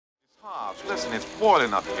Listen, it's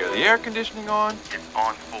boiling up here. The air conditioning on? It's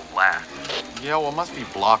on full blast. Yeah, well, it must be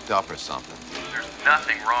blocked up or something. There's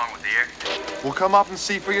nothing wrong with the air conditioning. Well, come up and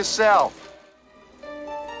see for yourself.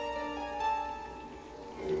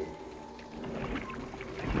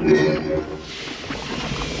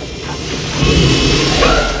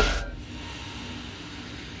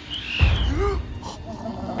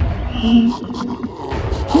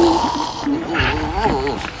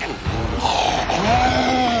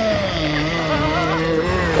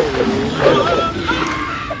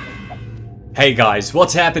 Hey guys,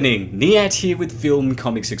 what's happening? Niyat here with Film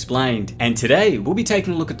Comics Explained, and today we'll be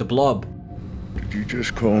taking a look at the Blob. Did you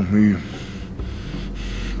just call me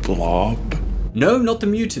Blob? No, not the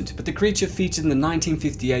mutant, but the creature featured in the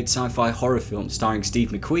 1958 sci-fi horror film starring Steve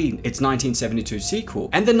McQueen, its 1972 sequel,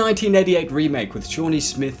 and the 1988 remake with Shawnee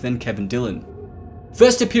Smith and Kevin Dillon.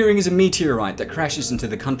 First appearing as a meteorite that crashes into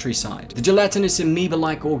the countryside, the gelatinous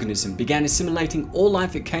amoeba-like organism began assimilating all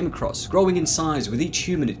life it came across, growing in size with each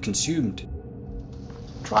human it consumed.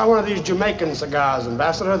 Try one of these Jamaican cigars,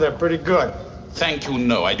 Ambassador. They're pretty good. Thank you,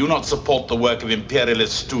 no. I do not support the work of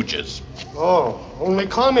imperialist stooges. Oh, only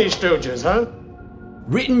commie stooges, huh?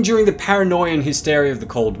 Written during the paranoia and hysteria of the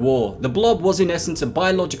Cold War, the Blob was in essence a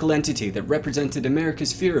biological entity that represented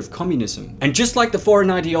America's fear of communism. And just like the foreign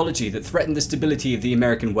ideology that threatened the stability of the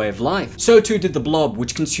American way of life, so too did the Blob,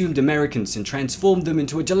 which consumed Americans and transformed them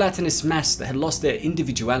into a gelatinous mass that had lost their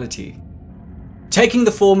individuality. Taking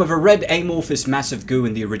the form of a red amorphous mass of goo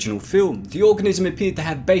in the original film, the organism appeared to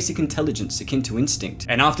have basic intelligence akin to instinct,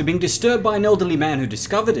 and after being disturbed by an elderly man who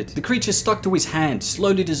discovered it, the creature stuck to his hand,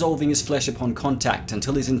 slowly dissolving his flesh upon contact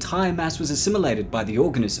until his entire mass was assimilated by the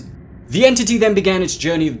organism. The entity then began its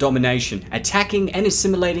journey of domination, attacking and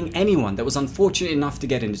assimilating anyone that was unfortunate enough to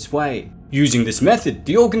get in its way. Using this method,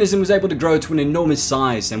 the organism was able to grow to an enormous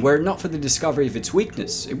size, and were it not for the discovery of its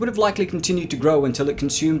weakness, it would have likely continued to grow until it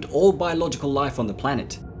consumed all biological life on the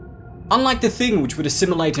planet. Unlike the Thing, which would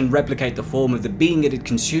assimilate and replicate the form of the being it had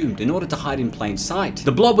consumed in order to hide in plain sight,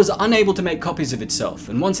 the Blob was unable to make copies of itself,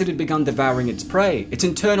 and once it had begun devouring its prey, its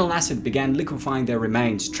internal acid began liquefying their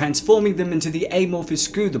remains, transforming them into the amorphous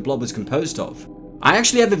goo the Blob was composed of. I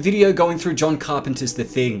actually have a video going through John Carpenter's The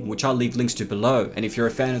Thing, which I'll leave links to below, and if you're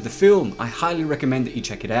a fan of the film, I highly recommend that you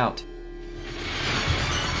check it out.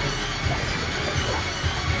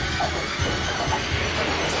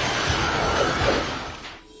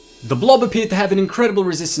 The Blob appeared to have an incredible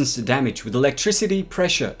resistance to damage, with electricity,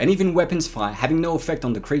 pressure, and even weapons fire having no effect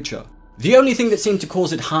on the creature. The only thing that seemed to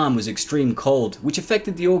cause it harm was extreme cold, which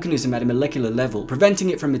affected the organism at a molecular level,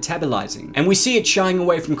 preventing it from metabolizing, and we see it shying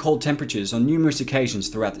away from cold temperatures on numerous occasions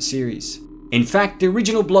throughout the series. In fact, the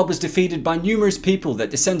original Blob was defeated by numerous people that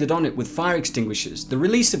descended on it with fire extinguishers, the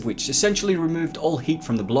release of which essentially removed all heat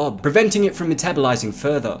from the Blob, preventing it from metabolizing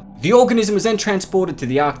further. The organism was then transported to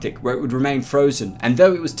the Arctic, where it would remain frozen, and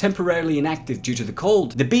though it was temporarily inactive due to the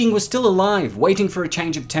cold, the being was still alive, waiting for a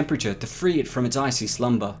change of temperature to free it from its icy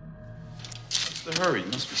slumber. What's the hurry?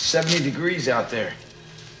 It must be 70 degrees out there.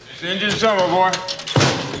 It's Indian summer, boy.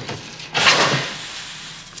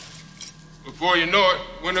 Before you know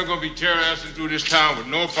it, winter gonna be terrorizing through this town with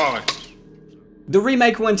no apologies. The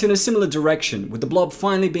remake went in a similar direction, with the Blob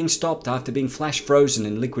finally being stopped after being flash frozen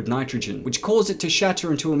in liquid nitrogen, which caused it to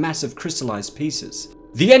shatter into a mass of crystallized pieces.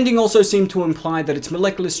 The ending also seemed to imply that its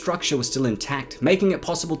molecular structure was still intact, making it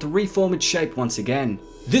possible to reform its shape once again.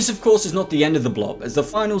 This of course is not the end of the Blob, as the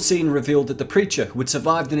final scene revealed that the preacher, who had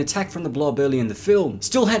survived an attack from the Blob early in the film,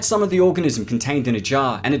 still had some of the organism contained in a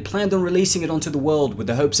jar, and had planned on releasing it onto the world with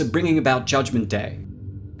the hopes of bringing about Judgment Day.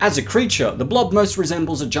 As a creature, the Blob most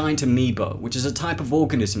resembles a giant amoeba, which is a type of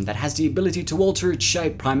organism that has the ability to alter its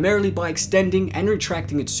shape primarily by extending and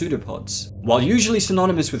retracting its pseudopods. While usually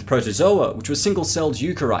synonymous with protozoa, which were single-celled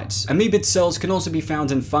eukaryotes, amoebid cells can also be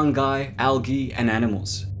found in fungi, algae, and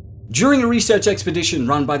animals. During a research expedition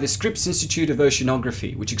run by the Scripps Institute of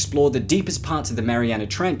Oceanography, which explored the deepest parts of the Mariana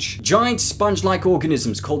Trench, giant sponge-like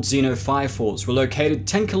organisms called xenophyphores were located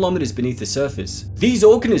 10 kilometers beneath the surface. These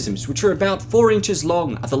organisms, which are about 4 inches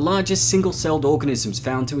long, are the largest single-celled organisms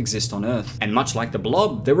found to exist on Earth. And much like the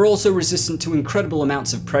Blob, they were also resistant to incredible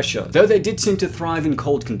amounts of pressure, though they did seem to thrive in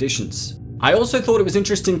cold conditions. I also thought it was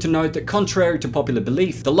interesting to note that contrary to popular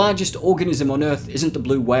belief, the largest organism on Earth isn't the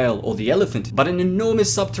blue whale or the elephant, but an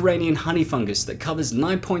enormous subterranean honey fungus that covers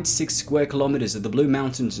 9.6 square kilometers of the Blue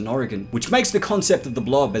Mountains in Oregon, which makes the concept of the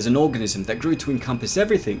Blob as an organism that grew to encompass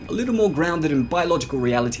everything a little more grounded in biological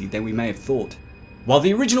reality than we may have thought. While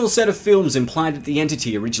the original set of films implied that the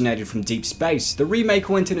entity originated from deep space, the remake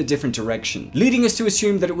went in a different direction, leading us to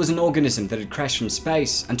assume that it was an organism that had crashed from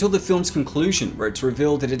space, until the film's conclusion, where it's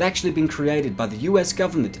revealed that it had actually been created by the US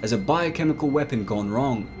government as a biochemical weapon gone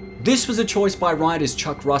wrong. This was a choice by writers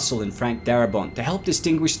Chuck Russell and Frank Darabont to help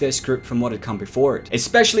distinguish their script from what had come before it,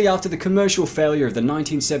 especially after the commercial failure of the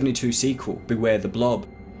 1972 sequel, Beware the Blob.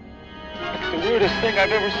 It's the weirdest thing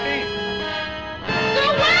I've ever seen.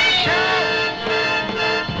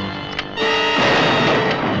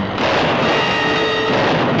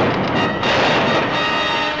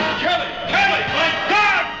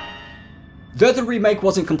 Though the remake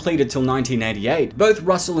wasn't completed till 1988, both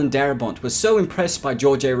Russell and Darabont were so impressed by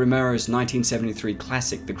George A. Romero's 1973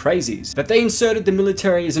 classic, The Crazies, that they inserted the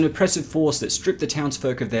military as an oppressive force that stripped the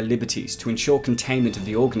townsfolk of their liberties to ensure containment of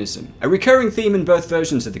the organism, a recurring theme in both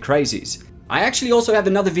versions of The Crazies. I actually also have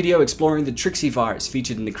another video exploring the Trixie virus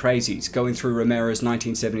featured in The Crazies, going through Romero's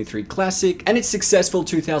 1973 classic and its successful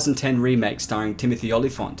 2010 remake starring Timothy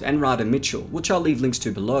Olyphant and Radha Mitchell, which I'll leave links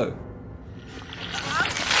to below.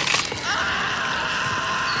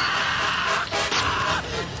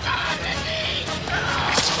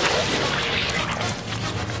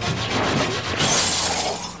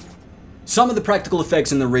 Some of the practical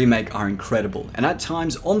effects in the remake are incredible, and at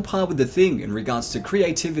times on par with The Thing in regards to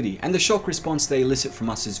creativity and the shock response they elicit from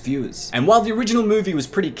us as viewers. And while the original movie was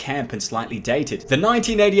pretty camp and slightly dated, the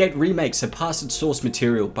 1988 remake surpassed its source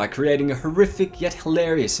material by creating a horrific yet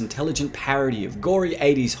hilarious intelligent parody of gory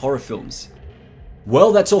 80s horror films.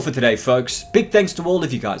 Well, that's all for today, folks. Big thanks to all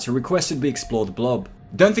of you guys who requested we explore the Blob.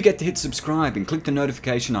 Don't forget to hit subscribe and click the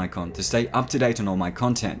notification icon to stay up to date on all my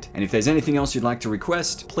content. And if there's anything else you'd like to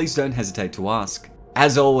request, please don't hesitate to ask.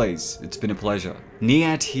 As always, it's been a pleasure.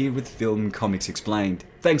 Niyat here with Film Comics Explained.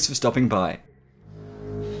 Thanks for stopping by.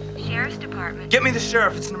 Sheriff's Department. Get me the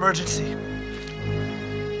sheriff, it's an emergency.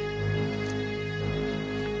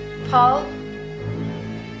 Paul?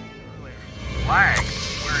 Flag.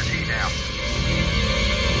 Where is he now?